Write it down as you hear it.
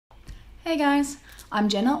Hey guys, I'm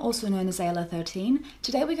Jenna, also known as Ayla13.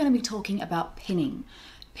 Today we're going to be talking about pinning.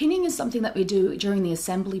 Pinning is something that we do during the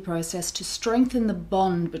assembly process to strengthen the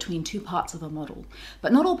bond between two parts of a model.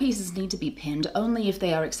 But not all pieces need to be pinned, only if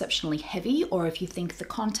they are exceptionally heavy, or if you think the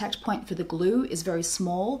contact point for the glue is very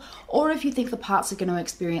small, or if you think the parts are going to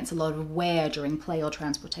experience a lot of wear during play or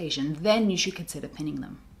transportation, then you should consider pinning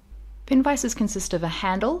them. Pin vices consist of a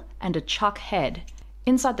handle and a chuck head.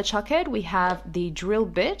 Inside the chuck head we have the drill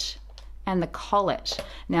bit and the collet.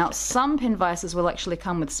 Now some pin vices will actually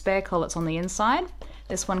come with spare collets on the inside.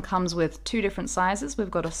 This one comes with two different sizes.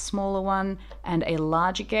 We've got a smaller one and a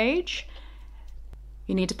larger gauge.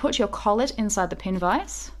 You need to put your collet inside the pin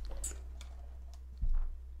vise.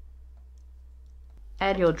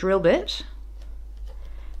 Add your drill bit.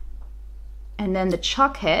 And then the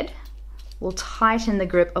chuck head will tighten the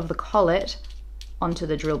grip of the collet onto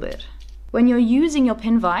the drill bit. When you're using your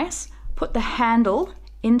pin vise, put the handle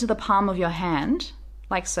into the palm of your hand,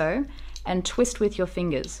 like so, and twist with your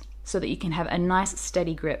fingers so that you can have a nice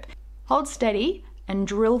steady grip. Hold steady and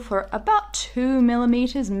drill for about 2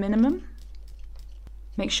 millimeters minimum.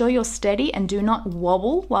 Make sure you're steady and do not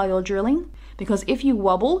wobble while you're drilling, because if you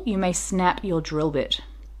wobble, you may snap your drill bit.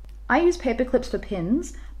 I use paper clips for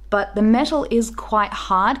pins, but the metal is quite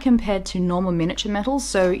hard compared to normal miniature metals,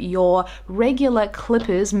 so your regular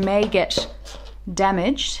clippers may get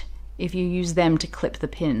damaged if you use them to clip the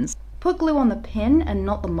pins. Put glue on the pin and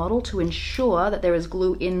not the model to ensure that there is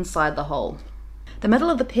glue inside the hole. The metal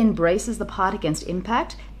of the pin braces the part against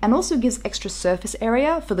impact and also gives extra surface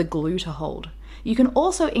area for the glue to hold. You can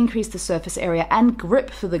also increase the surface area and grip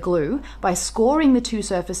for the glue by scoring the two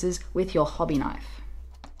surfaces with your hobby knife.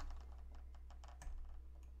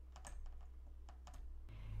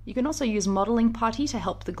 You can also use modeling putty to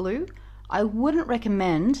help the glue. I wouldn't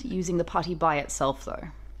recommend using the putty by itself though.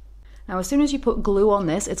 Now as soon as you put glue on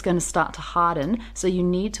this, it's going to start to harden, so you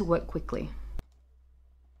need to work quickly.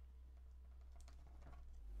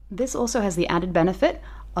 This also has the added benefit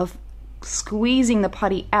of squeezing the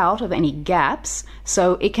putty out of any gaps,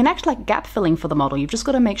 so it can act like gap filling for the model. You've just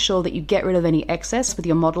got to make sure that you get rid of any excess with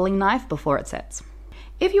your modeling knife before it sets.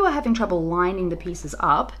 If you are having trouble lining the pieces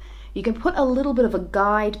up, you can put a little bit of a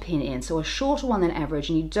guide pin in, so a shorter one than average,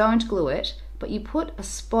 and you don't glue it, but you put a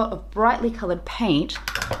spot of brightly colored paint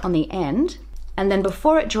on the end, and then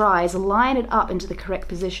before it dries, line it up into the correct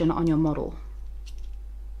position on your model.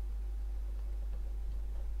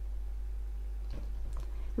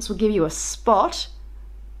 This will give you a spot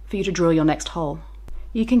for you to drill your next hole.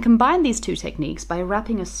 You can combine these two techniques by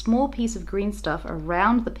wrapping a small piece of green stuff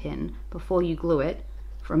around the pin before you glue it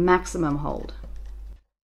for a maximum hold.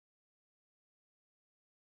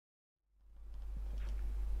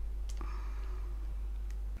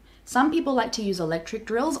 Some people like to use electric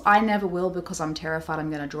drills. I never will because I'm terrified I'm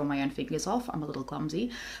going to draw my own fingers off. I'm a little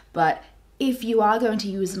clumsy. But if you are going to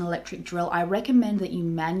use an electric drill, I recommend that you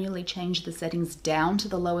manually change the settings down to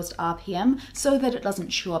the lowest RPM so that it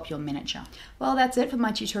doesn't chew up your miniature. Well, that's it for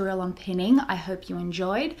my tutorial on pinning. I hope you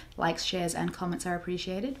enjoyed. Likes, shares, and comments are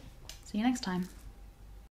appreciated. See you next time.